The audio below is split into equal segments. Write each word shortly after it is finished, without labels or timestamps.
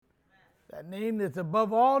That name that's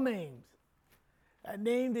above all names. That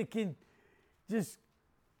name that can just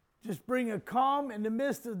bring a calm in the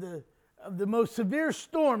midst of the most severe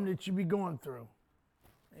storm that you be going through.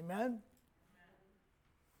 Amen?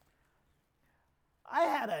 I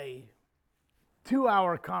had a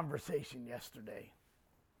 2-hour conversation yesterday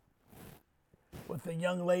with a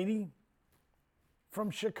young lady from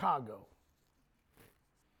Chicago.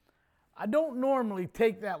 I don't normally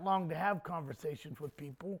take that long to have conversations with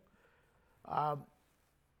people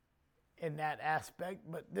in that aspect,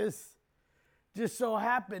 but this just so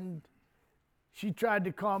happened. She tried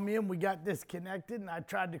to call me and we got disconnected, and I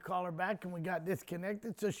tried to call her back and we got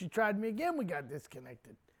disconnected. So she tried me again, we got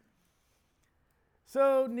disconnected.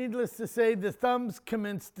 So needless to say, the thumbs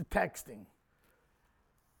commenced to texting.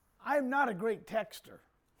 I'm not a great texter,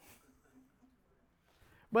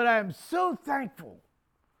 but I am so thankful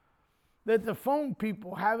that the phone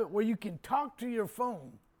people have it where you can talk to your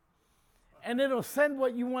phone and it'll send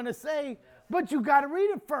what you want to say, but you got to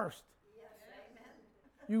read it first.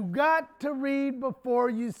 You got to read before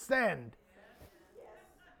you send.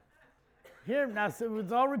 Here, now, so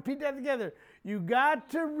let's all repeat that together. You got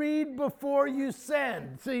to read before you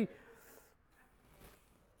send. See,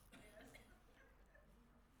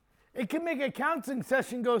 it can make a counseling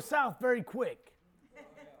session go south very quick.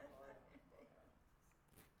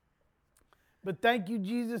 But thank you,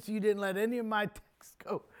 Jesus, you didn't let any of my texts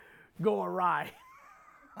go awry.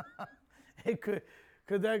 It could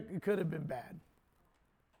have been bad.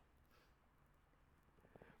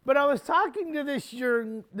 But I was talking to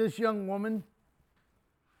this young woman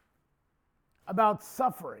about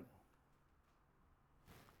suffering.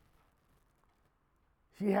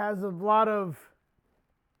 She has a lot of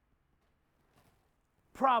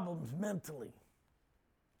problems mentally.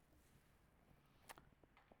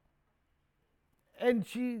 And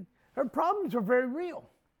her problems are very real.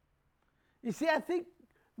 You see, I think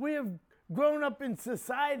we have grown up in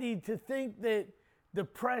society to think that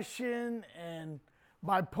depression and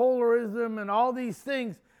bipolarism and all these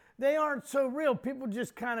things, they aren't so real. People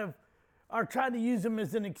just kind of are trying to use them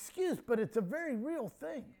as an excuse, but it's a very real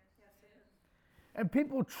thing. And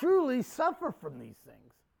people truly suffer from these things.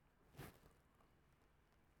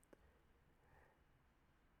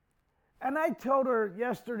 And I told her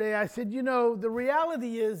yesterday, I said, you know, the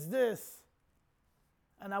reality is this,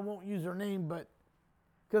 and I won't use her name, but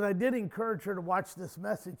because I did encourage her to watch this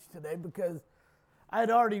message today, because I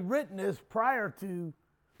had already written this prior to,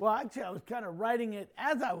 well, actually, I was kind of writing it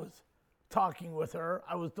as I was talking with her.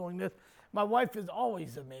 I was doing this. My wife is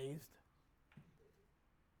always amazed.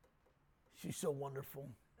 She's so wonderful.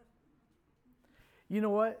 You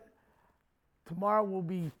know what? Tomorrow will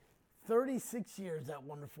be 36 years that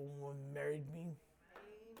wonderful woman married me.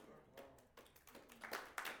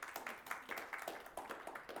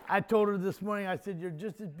 I told her this morning, I said, you're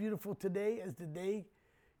just as beautiful today as the day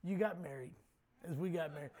you got married, as we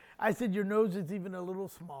got married. I said, your nose is even a little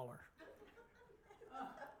smaller.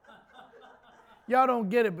 Y'all don't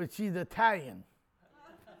get it, but she's Italian.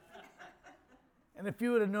 And if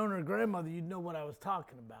you would have known her grandmother, you'd know what I was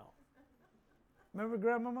talking about. Remember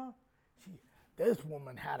Grandmama? This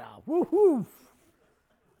woman had a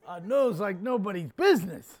nose like nobody's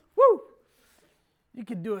business. Woo! You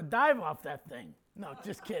could do a dive off that thing. No,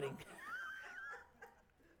 just kidding.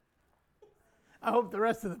 I hope the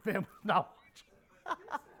rest of the family's not watching.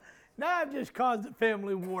 Now I've just caused a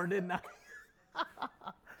family war, didn't I?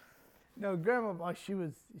 No, Grandma, she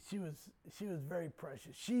was very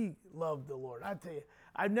precious. She loved the Lord. I tell you,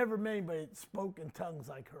 I've never met anybody that spoke in tongues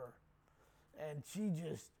like her. And she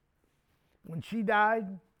just, when she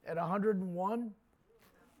died at 101,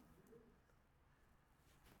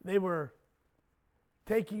 they were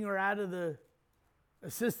taking her out of the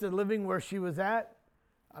assisted living where she was at,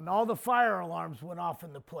 and all the fire alarms went off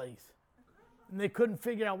in the place. And they couldn't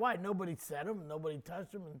figure out why. Nobody set them, nobody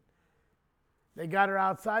touched them, and they got her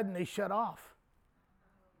outside and they shut off.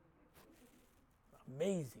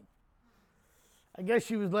 Amazing. I guess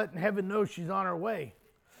she was letting heaven know she's on her way.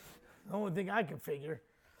 The only thing I can figure.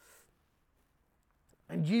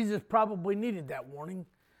 And Jesus probably needed that warning,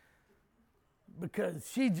 because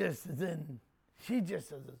she just is, I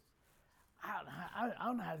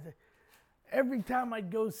don't know how to say. Every time I'd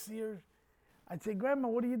go see her, I'd say, Grandma,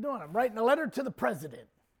 what are you doing? I'm writing a letter to the president.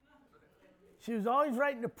 She was always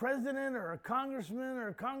writing to president or a congressman or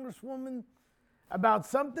a congresswoman about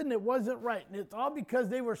something that wasn't right. And it's all because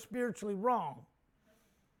they were spiritually wrong.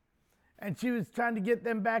 And she was trying to get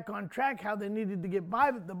them back on track, how they needed to get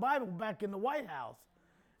the Bible back in the White House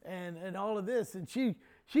and all of this. And she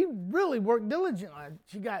really worked diligently on it.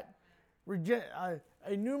 She got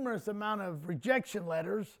a numerous amount of rejection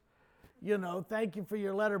letters. thank you for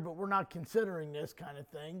your letter, but we're not considering this kind of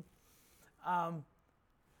thing.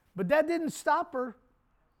 But that didn't stop her.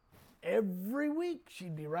 Every week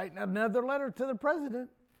she'd be writing another letter to the president.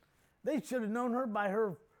 They should have known her by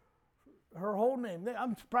her whole name.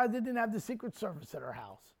 I'm surprised they didn't have the Secret Service at her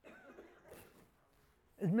house.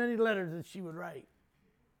 As many letters as she would write.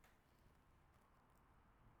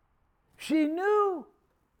 She knew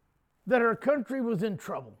that her country was in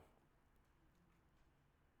trouble.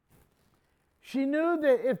 She knew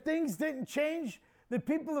that if things didn't change, the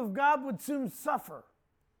people of God would soon suffer.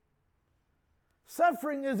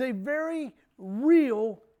 Suffering is a very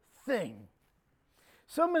real thing.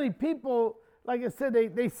 So many people, like I said,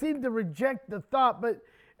 they seem to reject the thought, but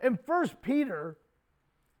in 1 Peter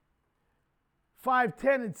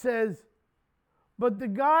 5:10 it says, "But the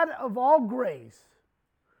God of all grace,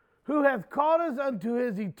 who hath called us unto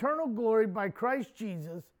his eternal glory by Christ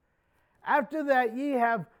Jesus, after that ye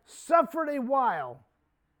have suffered a while,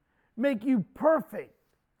 make you perfect,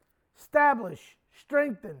 establish,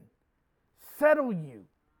 strengthen, settle you.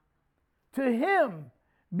 To him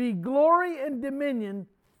be glory and dominion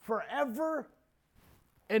forever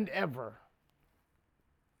and ever."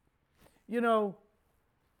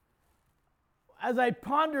 As I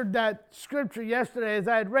pondered that scripture yesterday, as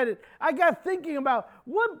I had read it, I got thinking about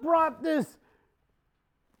what brought this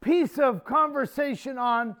piece of conversation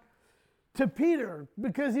on to Peter,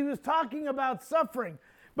 because he was talking about suffering.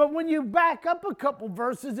 But when you back up a couple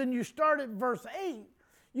verses and you start at verse 8,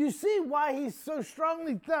 you see why he so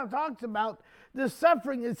strongly talks about the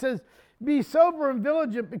suffering. It says, "Be sober and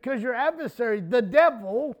vigilant, because your adversary, the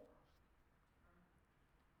devil,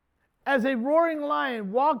 as a roaring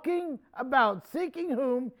lion, walking about, seeking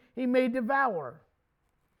whom he may devour."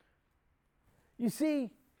 You see,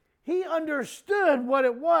 he understood what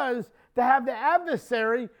it was to have the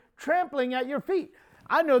adversary trampling at your feet.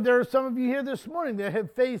 I know there are some of you here this morning that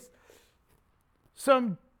have faced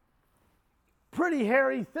some pretty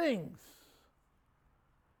hairy things.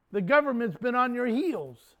 The government's been on your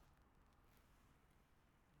heels.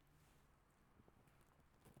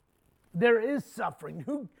 There is suffering.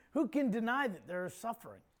 Who can deny that there is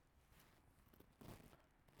suffering?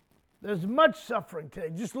 There's much suffering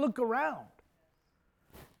today. Just look around.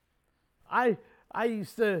 I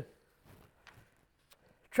used to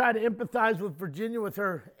try to empathize with Virginia with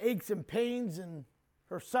her aches and pains and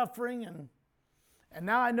her suffering, and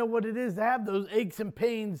now I know what it is to have those aches and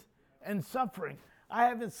pains and suffering. I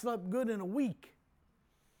haven't slept good in a week.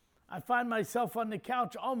 I find myself on the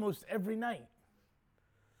couch almost every night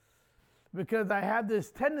because I have this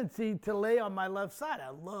tendency to lay on my left side.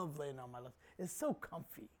 I love laying on my left. It's so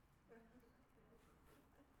comfy.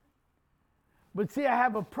 But see, I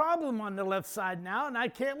have a problem on the left side now, and I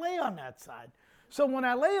can't lay on that side. So when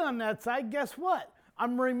I lay on that side, guess what?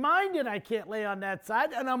 I'm reminded I can't lay on that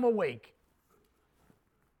side, and I'm awake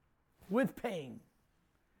with pain,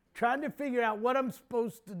 trying to figure out what I'm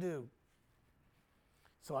supposed to do.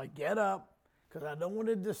 So I get up, because I don't want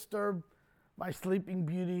to disturb my sleeping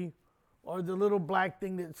beauty or the little black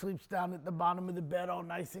thing that sleeps down at the bottom of the bed all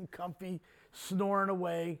nice and comfy, snoring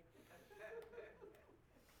away.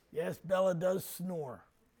 Yes, Bella does snore.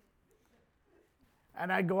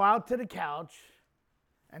 And I go out to the couch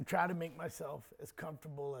and try to make myself as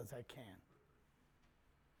comfortable as I can.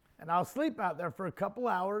 And I'll sleep out there for a couple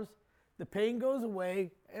hours. The pain goes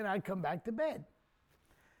away, and I come back to bed.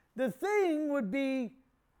 The thing would be,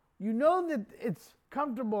 you know that it's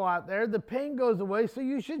comfortable out there, the pain goes away, so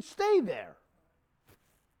you should stay there.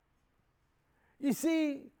 You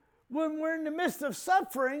see, when we're in the midst of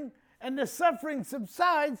suffering, and the suffering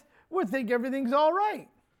subsides, we think everything's all right.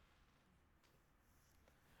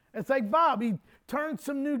 It's like Bob, he turned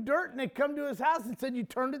some new dirt and they come to his house and said, "You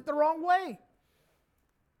turned it the wrong way.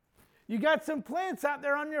 You got some plants out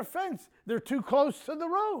there on your fence. They're too close to the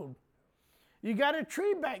road. You got a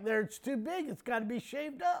tree back there. It's too big. It's got to be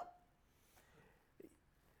shaved up."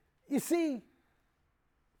 You see,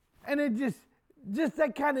 and it just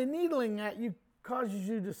that kind of needling at you causes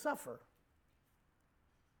you to suffer.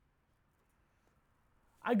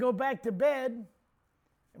 I go back to bed,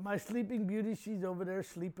 and my sleeping beauty, she's over there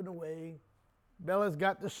sleeping away. Bella's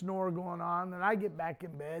got the snore going on, and I get back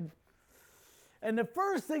in bed. And the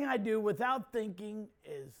first thing I do without thinking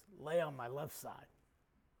is lay on my left side.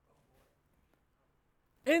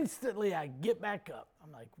 Instantly, I get back up.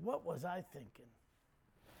 I'm like, what was I thinking?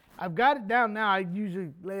 I've got it down now. I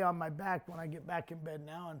usually lay on my back when I get back in bed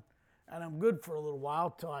now, and I'm good for a little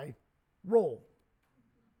while till I roll.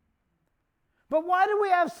 But why do we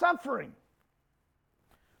have suffering?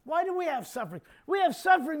 Why do we have suffering? We have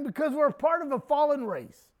suffering because we're a part of a fallen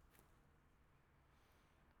race.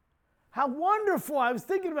 How wonderful, I was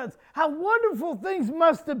thinking about this, how wonderful things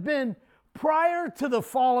must have been prior to the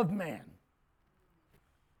fall of man.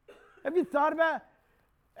 Have you thought about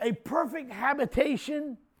a perfect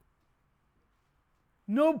habitation?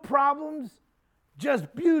 No problems,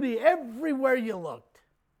 just beauty everywhere you looked.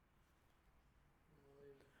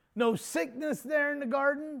 No sickness there in the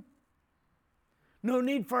garden. No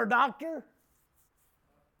need for a doctor.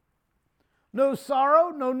 No sorrow,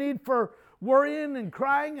 no need for worrying and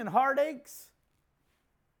crying and heartaches.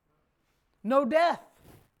 No death.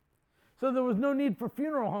 So there was no need for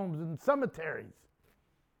funeral homes and cemeteries.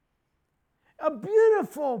 A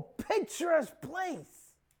beautiful, picturesque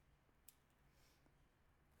place.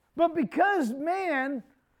 But because man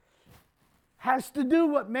has to do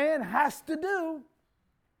what man has to do,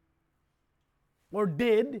 or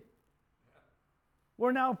did,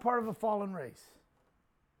 we're now part of a fallen race.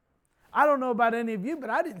 I don't know about any of you, but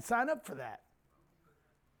I didn't sign up for that.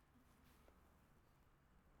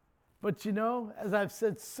 But you know, as I've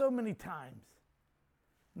said so many times,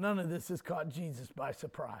 none of this has caught Jesus by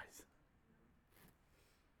surprise.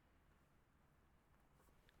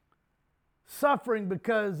 Suffering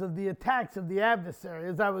because of the attacks of the adversary.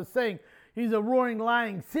 As I was saying, he's a roaring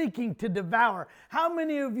lion seeking to devour. How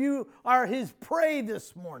many of you are his prey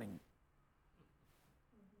this morning?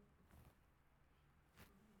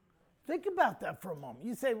 Think about that for a moment.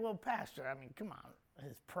 You say, well, Pastor, I mean, come on,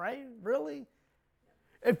 his prey? Really?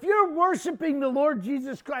 If you're worshiping the Lord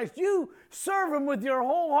Jesus Christ, you serve him with your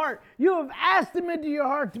whole heart. You have asked him into your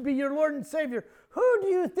heart to be your Lord and Savior. Who do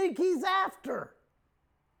you think he's after?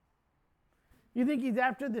 You think he's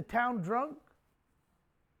after the town drunk?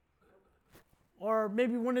 Or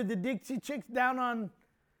maybe one of the Dixie Chicks down on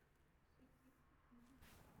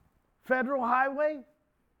Federal Highway?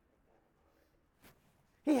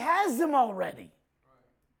 He has them already.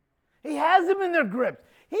 He has them in their grips.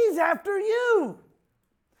 He's after you.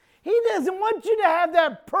 He doesn't want you to have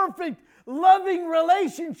that perfect, loving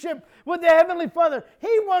relationship with the Heavenly Father.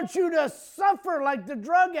 He wants you to suffer like the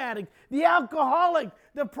drug addict, the alcoholic,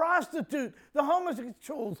 the prostitute, the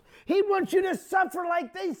homosexuals. He wants you to suffer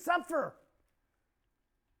like they suffer.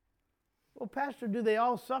 Well, Pastor, do they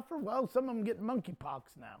all suffer? Well, some of them get monkeypox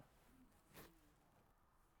now.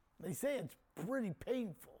 They say it's pretty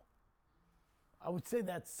painful. I would say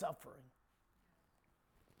that's suffering.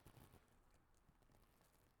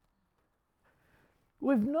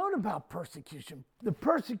 We've known about persecution. The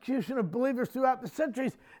persecution of believers throughout the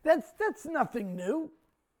centuries, that's nothing new.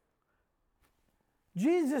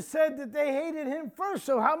 Jesus said that they hated him first,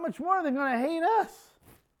 so how much more are they going to hate us?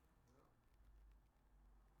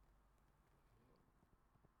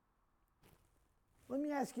 Let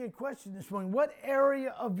me ask you a question this morning. What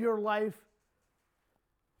area of your life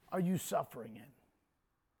are you suffering in?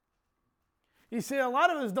 You see, a lot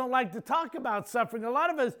of us don't like to talk about suffering. A lot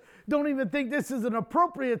of us don't even think this is an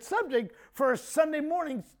appropriate subject for a Sunday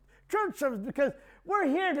morning church service because we're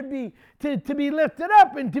here to be lifted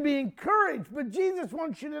up and to be encouraged. But Jesus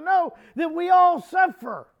wants you to know that we all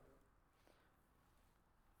suffer.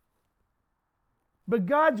 But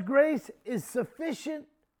God's grace is sufficient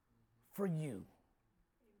for you.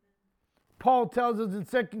 Paul tells us in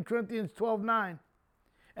 2 Corinthians 12:9.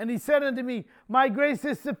 And he said unto me, my grace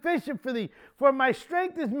is sufficient for thee, for my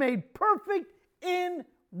strength is made perfect in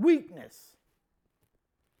weakness.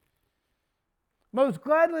 Most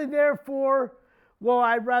gladly, therefore, will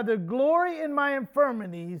I rather glory in my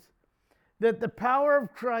infirmities, that the power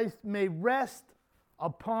of Christ may rest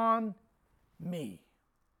upon me.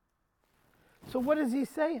 So what is he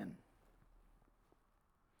saying?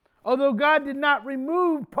 Although God did not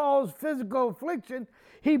remove Paul's physical affliction,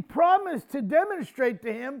 he promised to demonstrate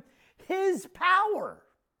to him his power.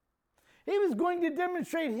 He was going to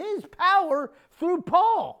demonstrate his power through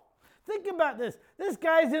Paul. Think about this. This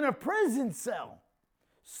guy's in a prison cell,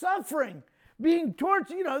 suffering, being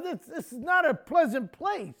tortured. You know, this is not a pleasant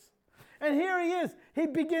place. And here he is. He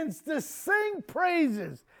begins to sing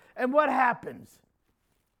praises. And what happens?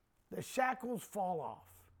 The shackles fall off.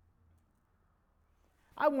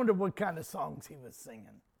 I wonder what kind of songs he was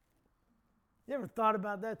singing. You ever thought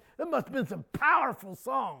about that? There must have been some powerful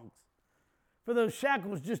songs for those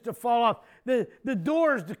shackles just to fall off, the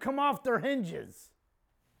doors to come off their hinges.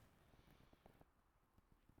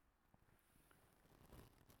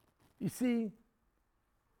 You see,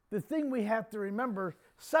 the thing we have to remember,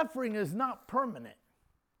 suffering is not permanent.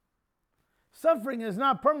 Suffering is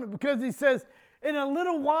not permanent because he says, in a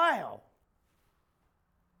little while,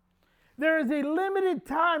 there is a limited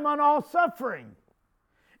time on all suffering.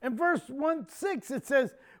 In verse 1:6 it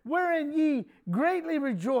says, wherein ye greatly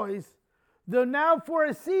rejoice, though now for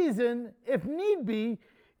a season, if need be,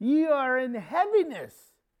 ye are in heaviness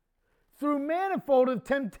through manifold of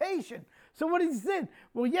temptation. So what he said,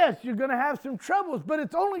 well, yes, you're going to have some troubles, but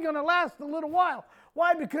it's only going to last a little while.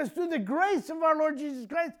 Why? Because through the grace of our Lord Jesus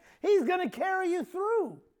Christ, he's going to carry you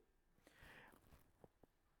through.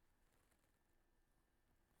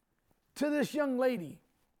 To this young lady,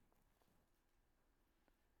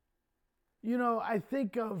 I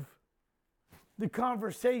think of the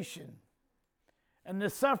conversation and the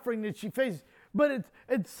suffering that she faces, but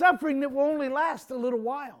it's suffering that will only last a little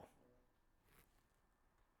while.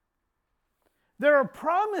 There are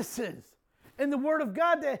promises in the Word of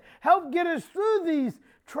God that help get us through these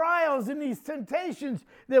trials and these temptations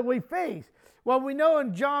that we face. Well, we know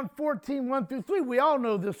in John 14, 1 through 3, we all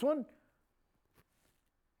know this one.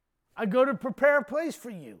 I go to prepare a place for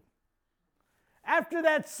you. After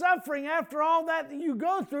that suffering, after all that you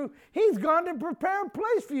go through, he's gone to prepare a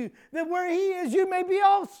place for you, that where he is, you may be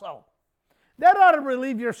also. That ought to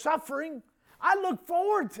relieve your suffering. I look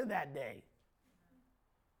forward to that day.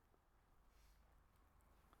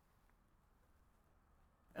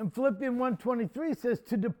 And Philippians 1:23 says,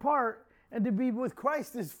 to depart and to be with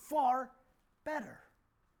Christ is far better.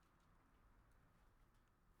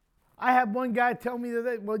 I had one guy tell me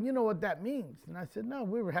that, well, you know what that means. And I said, no,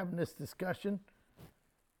 we were having this discussion.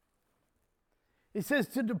 He says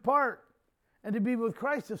to depart and to be with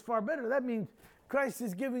Christ is far better. That means Christ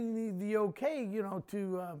is giving you the okay,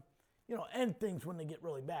 to end things when they get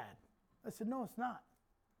really bad. I said, no, it's not.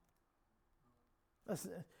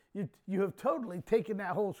 You have totally taken that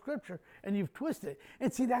whole scripture and you've twisted it.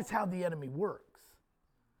 And see, that's how the enemy works.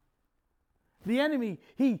 The enemy,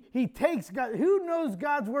 he takes God. Who knows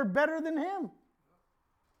God's word better than him?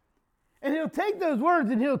 And he'll take those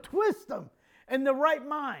words and he'll twist them in the right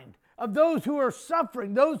mind of those who are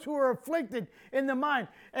suffering, those who are afflicted in the mind,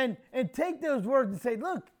 and take those words and say,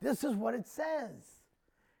 look, this is what it says.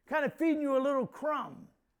 Kind of feeding you a little crumb.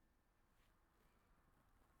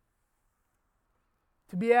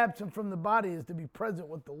 To be absent from the body is to be present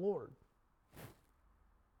with the Lord.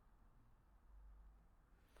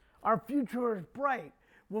 Our future is bright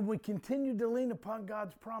when we continue to lean upon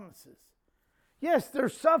God's promises. Yes,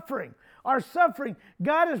 there's suffering. Our suffering,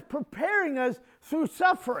 God is preparing us through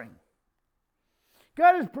suffering.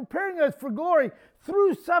 God is preparing us for glory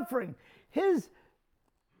through suffering. He is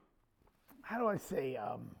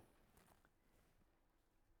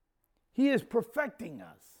perfecting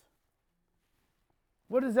us.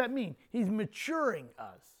 What does that mean? He's maturing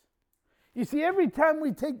us. You see, every time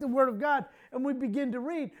we take the Word of God and we begin to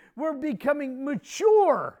read, we're becoming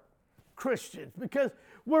mature Christians because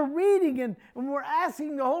we're reading and we're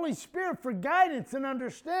asking the Holy Spirit for guidance and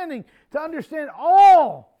understanding to understand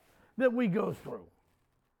all that we go through.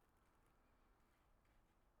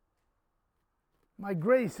 My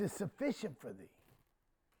grace is sufficient for thee,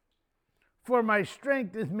 for my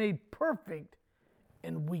strength is made perfect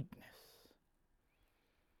in weakness.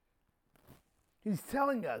 He's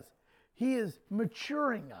telling us, he is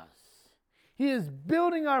maturing us. He is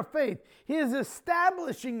building our faith. He is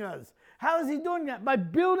establishing us. How is he doing that? By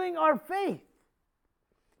building our faith.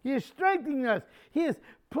 He is strengthening us. He is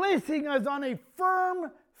placing us on a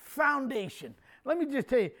firm foundation. Let me just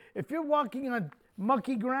tell you, if you're walking on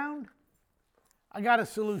mucky ground, I got a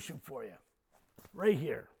solution for you. Right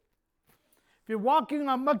here. If you're walking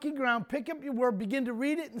on mucky ground, pick up your word, begin to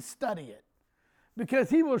read it and study it. Because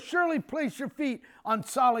he will surely place your feet on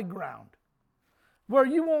solid ground where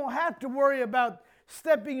you won't have to worry about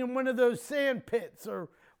stepping in one of those sand pits or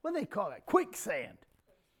what do they call that? Quicksand.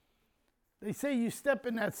 They say you step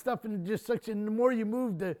in that stuff and it just sucks in. The more you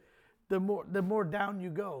move, the more down you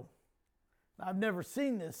go. I've never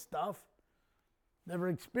seen this stuff, never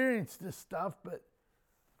experienced this stuff, but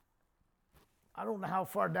I don't know how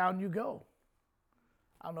far down you go.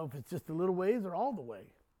 I don't know if it's just a little ways or all the way.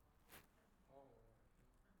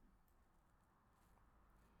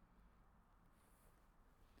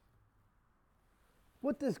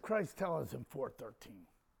 What does Christ tell us in 4:13?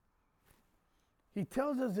 He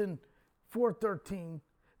tells us in 4:13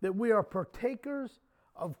 that we are partakers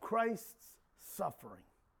of Christ's suffering.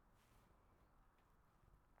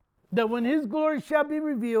 That when his glory shall be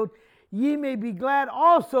revealed, ye may be glad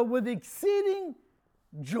also with exceeding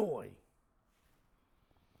joy.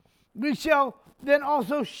 We shall then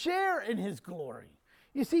also share in his glory.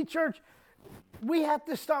 You see, church, we have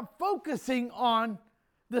to stop focusing on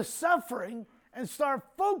the suffering and start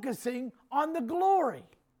focusing on the glory.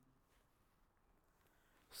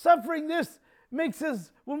 Suffering this makes us,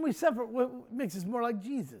 when we suffer, makes us more like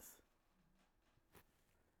Jesus.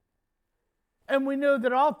 And we know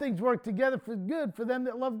that all things work together for good for them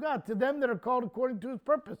that love God, to them that are called according to his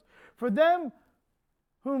purpose. For them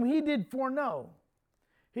whom he did foreknow,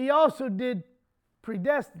 he also did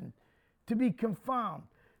predestine to be conformed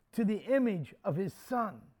to the image of his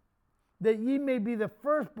Son, that ye may be the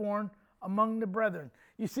firstborn among the brethren.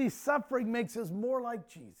 You see, suffering makes us more like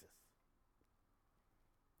Jesus.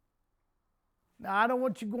 Now, I don't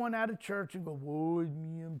want you going out of church and go, woe is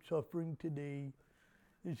me, I'm suffering today.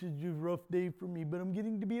 This is a rough day for me, but I'm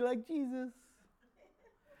getting to be like Jesus.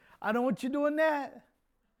 I don't want you doing that.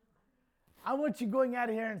 I want you going out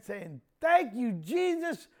of here and saying, thank you,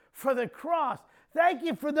 Jesus, for the cross. Thank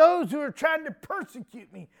you for those who are trying to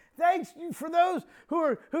persecute me. Thanks you for those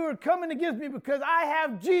who are coming against me, because I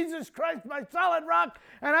have Jesus Christ, my solid rock,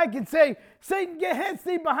 and I can say, Satan, get hence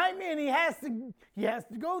thee behind me, and he has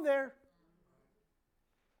to go there.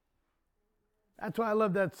 That's why I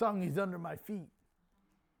love that song, He's Under My Feet.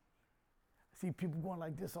 I see people going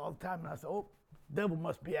like this all the time, and I say, oh, devil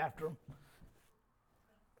must be after them.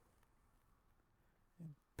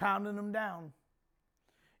 Pounding them down.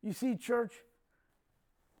 You see, church,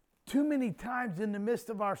 too many times in the midst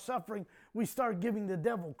of our suffering, we start giving the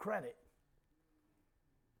devil credit.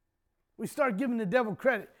 We start giving the devil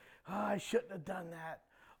credit. Oh, I shouldn't have done that.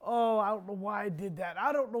 Oh, I don't know why I did that.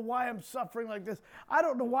 I don't know why I'm suffering like this. I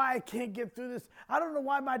don't know why I can't get through this. I don't know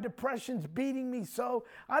why my depression's beating me so.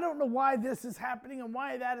 I don't know why this is happening and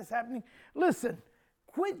why that is happening. Listen,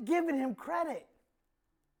 quit giving him credit.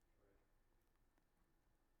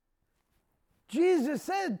 Jesus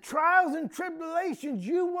said, trials and tribulations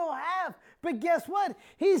you will have. But guess what?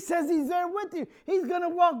 He says he's there with you. He's going to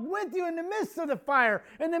walk with you in the midst of the fire,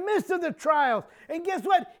 in the midst of the trials. And guess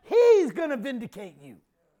what? He's going to vindicate you.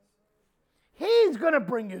 He's going to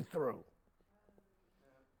bring you through.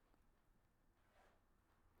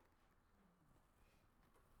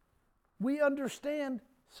 We understand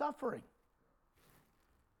suffering.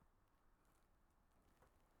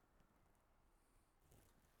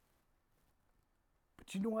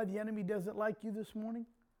 But you know why the enemy doesn't like you this morning?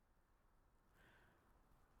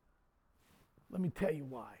 Let me tell you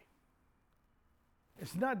why.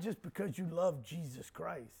 It's not just because you love Jesus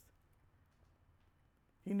Christ.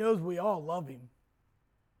 He knows we all love him.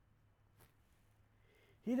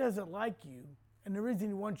 He doesn't like you, and the reason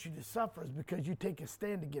he wants you to suffer is because you take a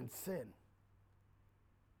stand against sin.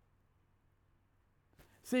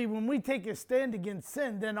 See, when we take a stand against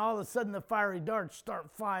sin, then all of a sudden the fiery darts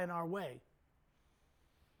start flying our way.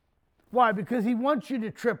 Why? Because he wants you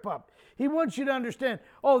to trip up. He wants you to understand,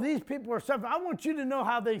 oh, these people are suffering. I want you to know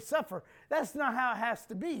how they suffer. That's not how it has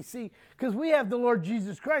to be. See, because we have the Lord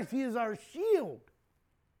Jesus Christ. He is our shield.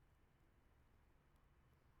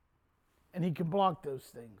 And he can block those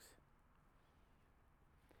things.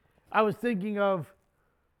 I was thinking of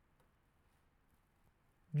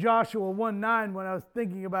Joshua 1:9 when I was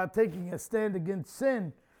thinking about taking a stand against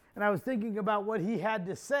sin. And I was thinking about what he had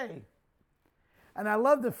to say. And I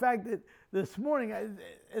love the fact that this morning,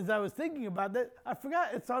 as I was thinking about that, I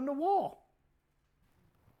forgot it's on the wall.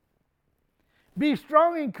 Be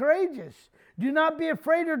strong and courageous. Do not be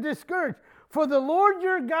afraid or discouraged. For the Lord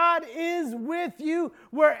your God is with you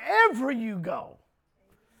wherever you go.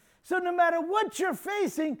 So no matter what you're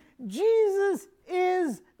facing, Jesus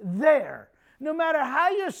is there. No matter how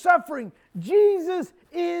you're suffering, Jesus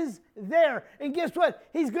is there. And guess what?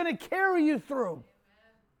 He's going to carry you through.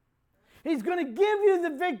 He's going to give you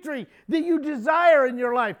the victory that you desire in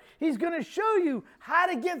your life. He's going to show you how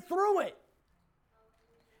to get through it.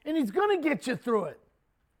 And he's going to get you through it.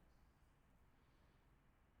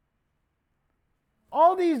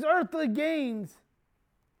 All these earthly gains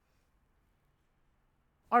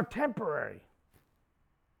are temporary.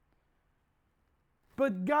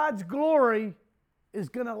 But God's glory is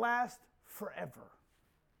going to last forever.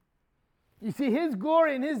 You see, his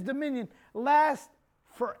glory and his dominion last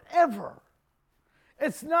forever.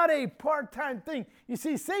 It's not a part-time thing. You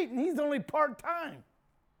see, Satan, he's only part-time.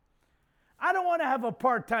 I don't want to have a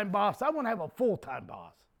part-time boss. I want to have a full-time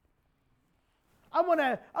boss. I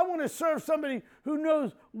want to serve somebody who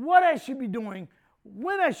knows what I should be doing,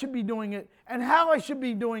 when I should be doing it, and how I should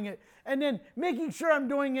be doing it, and then making sure I'm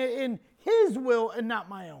doing it in his will and not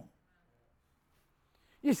my own.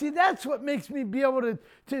 You see, that's what makes me be able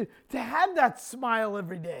to have that smile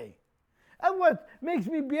every day. That's what makes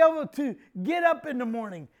me be able to get up in the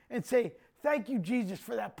morning and say, thank you, Jesus,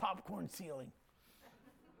 for that popcorn ceiling.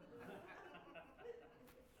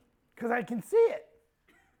 Because I can see it.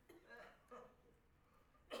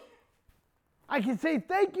 I can say,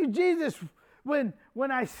 thank you, Jesus, when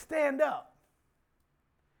I stand up.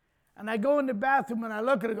 And I go in the bathroom and I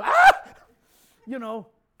look at it and go, ah! You know,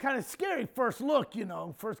 kind of scary first look, you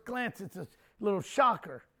know. First glance, it's a little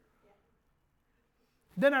shocker.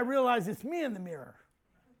 Then I realize it's me in the mirror.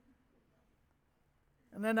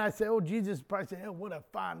 And then I say, oh, Jesus probably said, oh, what a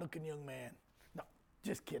fine-looking young man. No,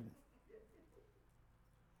 just kidding.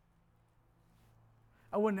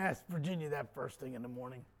 I wouldn't ask Virginia that first thing in the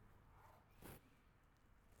morning.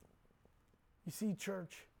 You see,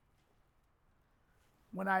 church,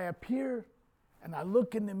 when I appear and I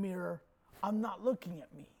look in the mirror, I'm not looking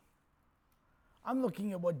at me. I'm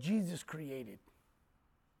looking at what Jesus created.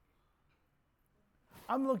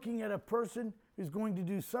 I'm looking at a person who's going to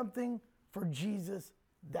do something for Jesus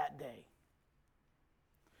that day.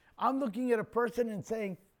 I'm looking at a person and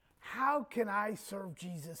saying, how can I serve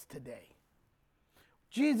Jesus today?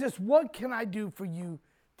 Jesus, what can I do for you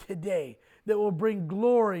today that will bring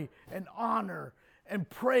glory and honor and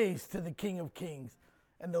praise to the King of Kings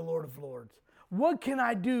and the Lord of Lords? What can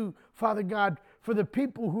I do, Father God, for the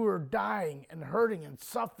people who are dying and hurting and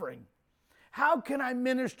suffering? How can I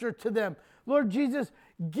minister to them? Lord Jesus,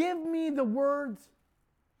 give me the words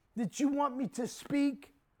that you want me to speak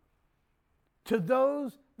to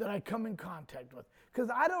those that I come in contact with.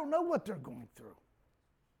 Because I don't know what they're going through.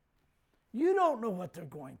 You don't know what they're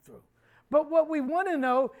going through. But what we want to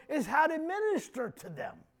know is how to minister to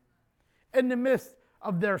them in the midst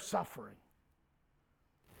of their suffering.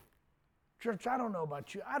 Church, I don't know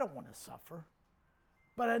about you. I don't want to suffer.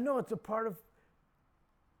 But I know it's a part of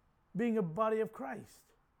being a body of Christ.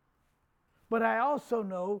 But I also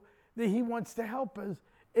know that he wants to help us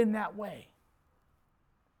in that way.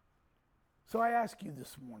 So I ask you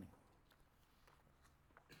this morning,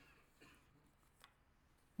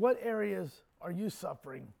 what areas are you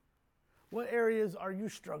suffering? What areas are you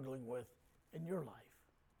struggling with in your life?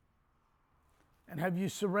 And have you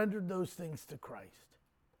surrendered those things to Christ?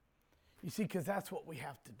 You see, because that's what we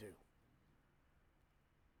have to do.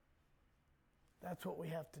 That's what we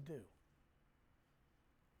have to do.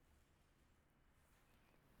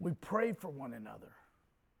 We pray for one another.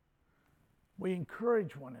 We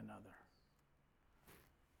encourage one another.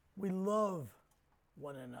 We love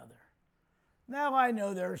one another. Now, I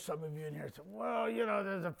know there are some of you in here that say, well,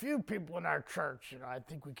 there's a few people in our church, I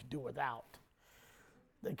think we could do without.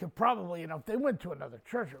 They could probably, if they went to another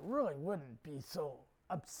church, it really wouldn't be so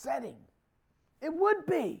upsetting. It would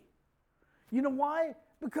be. You know why?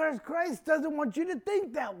 Because Christ doesn't want you to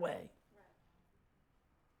think that way.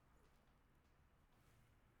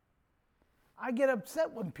 I get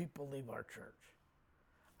upset when people leave our church.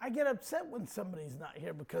 I get upset when somebody's not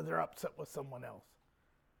here because they're upset with someone else.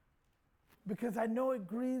 Because I know it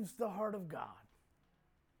grieves the heart of God.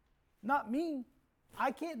 Not me. I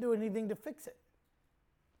can't do anything to fix it.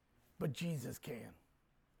 But Jesus can.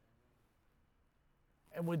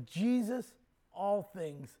 And with Jesus, all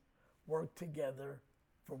things work together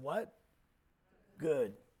for what?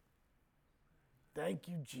 Good. Thank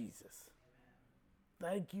you, Jesus.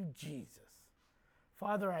 Thank you, Jesus.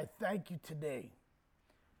 Father, I thank you today.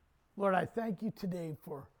 Lord, I thank you today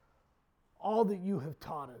for all that you have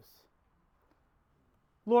taught us.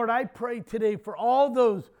 Lord, I pray today for all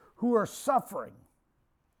those who are suffering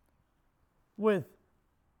with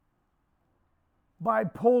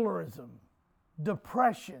bipolarism,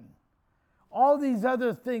 depression, all these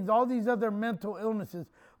other things, all these other mental illnesses.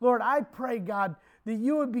 Lord, I pray, God, that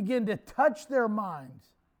you would begin to touch their minds,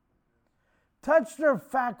 touch their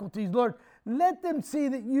faculties. Lord, let them see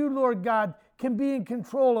that you, Lord God, can be in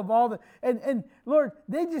control of all the... And Lord,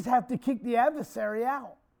 they just have to kick the adversary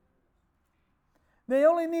out. They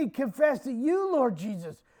only need to confess that you, Lord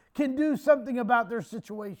Jesus, can do something about their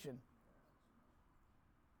situation.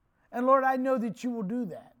 And Lord, I know that you will do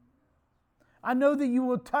that. I know that you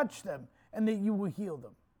will touch them and that you will heal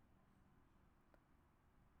them.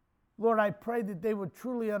 Lord, I pray that they would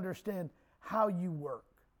truly understand how you work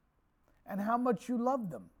and how much you love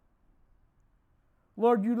them.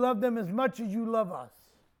 Lord, you love them as much as you love us.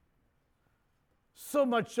 So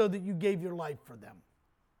much so that you gave your life for them.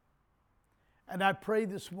 And I pray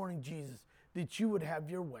this morning, Jesus, that you would have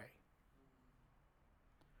your way.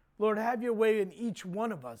 Lord, have your way in each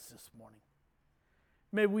one of us this morning.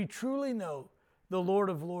 May we truly know the Lord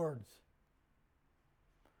of Lords,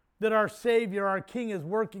 that our Savior, our King, is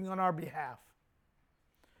working on our behalf.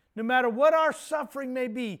 No matter what our suffering may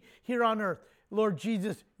be here on earth, Lord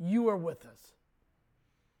Jesus, you are with us.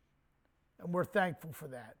 And we're thankful for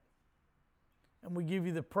that. And we give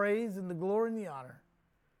you the praise and the glory and the honor.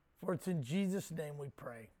 For it's in Jesus' name we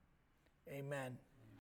pray. Amen.